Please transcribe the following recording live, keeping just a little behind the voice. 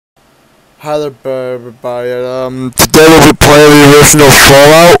Hi there, everybody. Today we'll be playing the original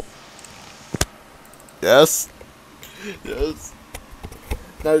Fallout. Yes. Yes.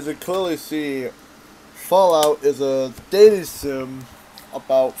 Now, as you can clearly see, Fallout is a dating sim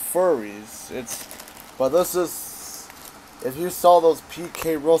about furries. But this is, if you saw those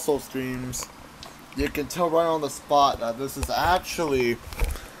PK Russell streams, you can tell right on the spot that this is actually,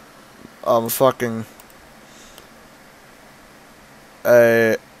 fucking,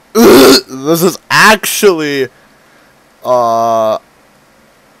 a. This is actually the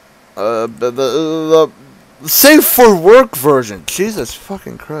safe for work version. Jesus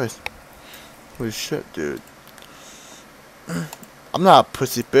fucking Christ. Holy shit, dude. I'm not a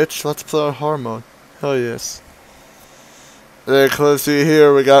pussy bitch. Let's play on hard mode. Hell yes. There, let's see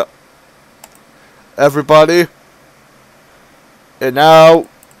here. We got everybody. And now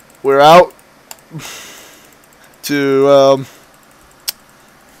we're out to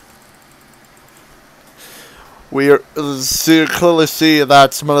we clearly see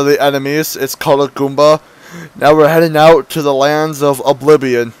that's one of the enemies. It's called a Goomba. Now we're heading out to the lands of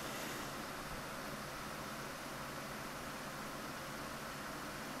Oblivion.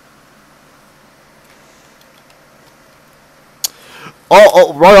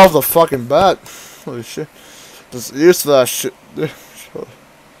 Oh, right off the fucking bat. Holy shit. Just used to that shit.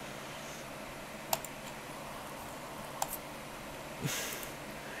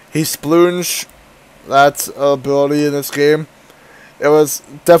 He splooge. That's an ability in this game. It was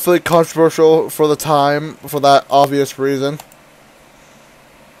definitely controversial for the time, for that obvious reason.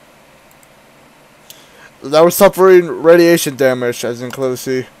 That was suffering radiation damage, as you can clearly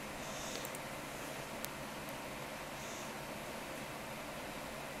see.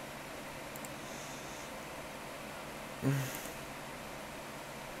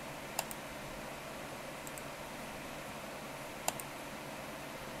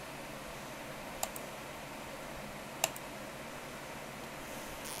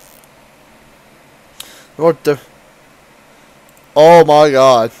 What the? Oh my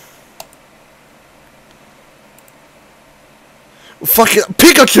god. Fucking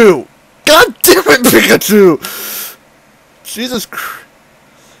Pikachu! God damn it, Pikachu! Jesus Christ.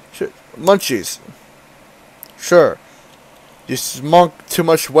 Shit. Munchies. Sure. You smunk too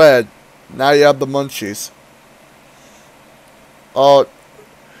much weed. Now you have the munchies. Oh.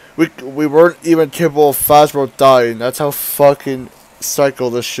 We weren't even capable of Phasmo dying. That's how fucking psycho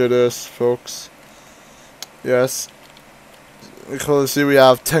this shit is, folks. Yes. Because see, we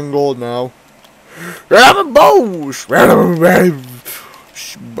have 10 gold now. Bows!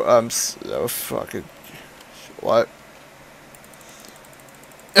 Oh, fucking. What?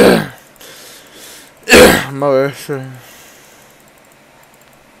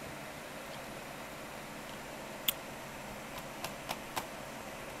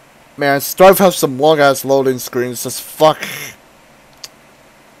 Man, Strife has some long ass loading screens. Just fuck.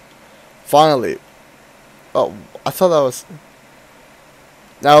 Finally. Oh, I thought that was...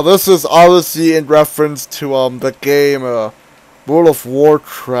 Now, this is obviously in reference to, the game, World of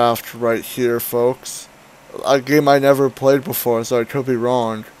Warcraft right here, folks. A game I never played before, so I could be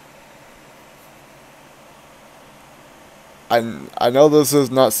wrong. I know this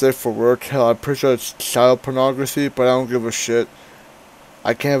is not safe for work. I'm pretty sure it's child pornography, but I don't give a shit.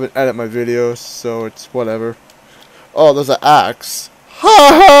 I can't even edit my videos, so it's whatever. Oh, there's an axe.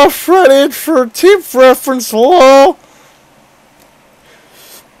 Haha, Freddy, for team reference, lol.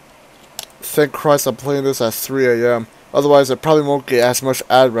 Thank Christ I'm playing this at 3 AM. Otherwise, I probably won't get as much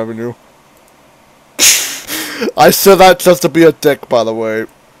ad revenue. I said that just to be a dick, by the way.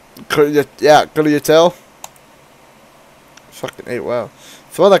 Couldn't you tell? Fucking 8, wow.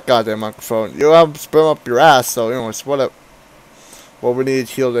 Throw that goddamn microphone. You have spin up your ass, so, you know, it's whatever. Well, we need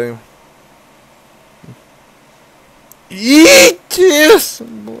healed anyway. Yeet! Yes!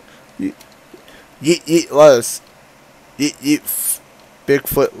 Yeet lettuce. Yeet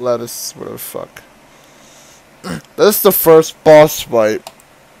Bigfoot lettuce. Whatever the fuck. This is the first boss fight.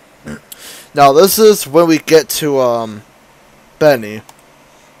 Now, this is when we get to, Benny.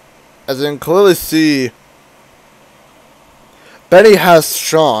 As you can clearly see, Benny has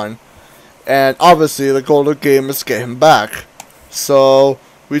Sean. And obviously, the goal of the game is to get him back. So,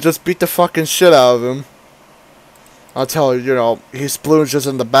 we just beat the fucking shit out of him. I'll tell you, you know, he splooges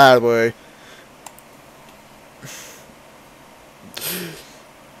in the bad way.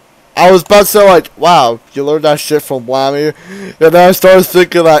 I was about to say, like, wow, you learned that shit from Lammy. And then I started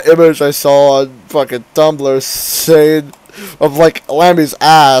thinking of that image I saw on fucking Tumblr saying, of, like, Lammy's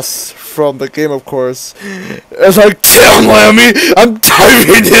ass from the game, of course. It's like, damn, Lammy, I'm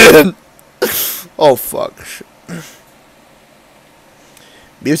diving in! Oh, fuck.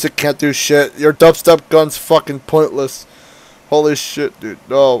 Music can't do shit. Your dubstep gun's fucking pointless. Holy shit, dude.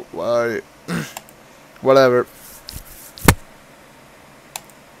 No, why? Whatever.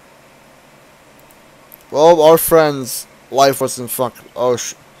 Well, our friend's life wasn't fucking. Oh,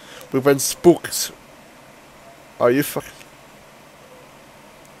 we've been spooked. Are you fucking.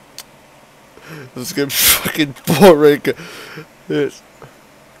 This is gonna be fucking boring. Yes.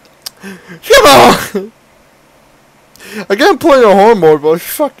 Come on! I can't play a horror mode, but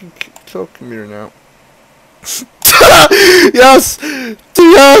fucking. So come here now. Yes!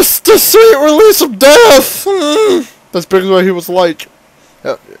 Yes! The sweet release of death! That's basically what he was like.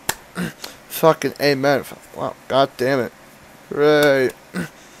 Yep. Fucking amen. Wow, god damn it. Right.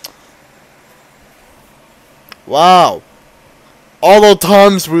 Wow. All the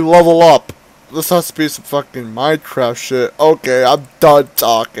times we level up. This has to be some fucking Minecraft shit. Okay, I'm done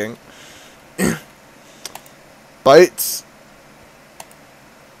talking. Bites.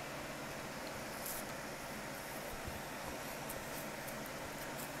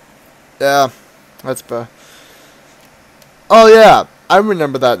 Yeah, that's bad. Oh yeah, I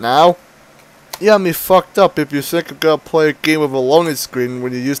remember that now. You got me fucked up if you think I'm gonna play a game with a loading screen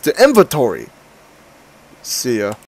when you use the inventory. See ya.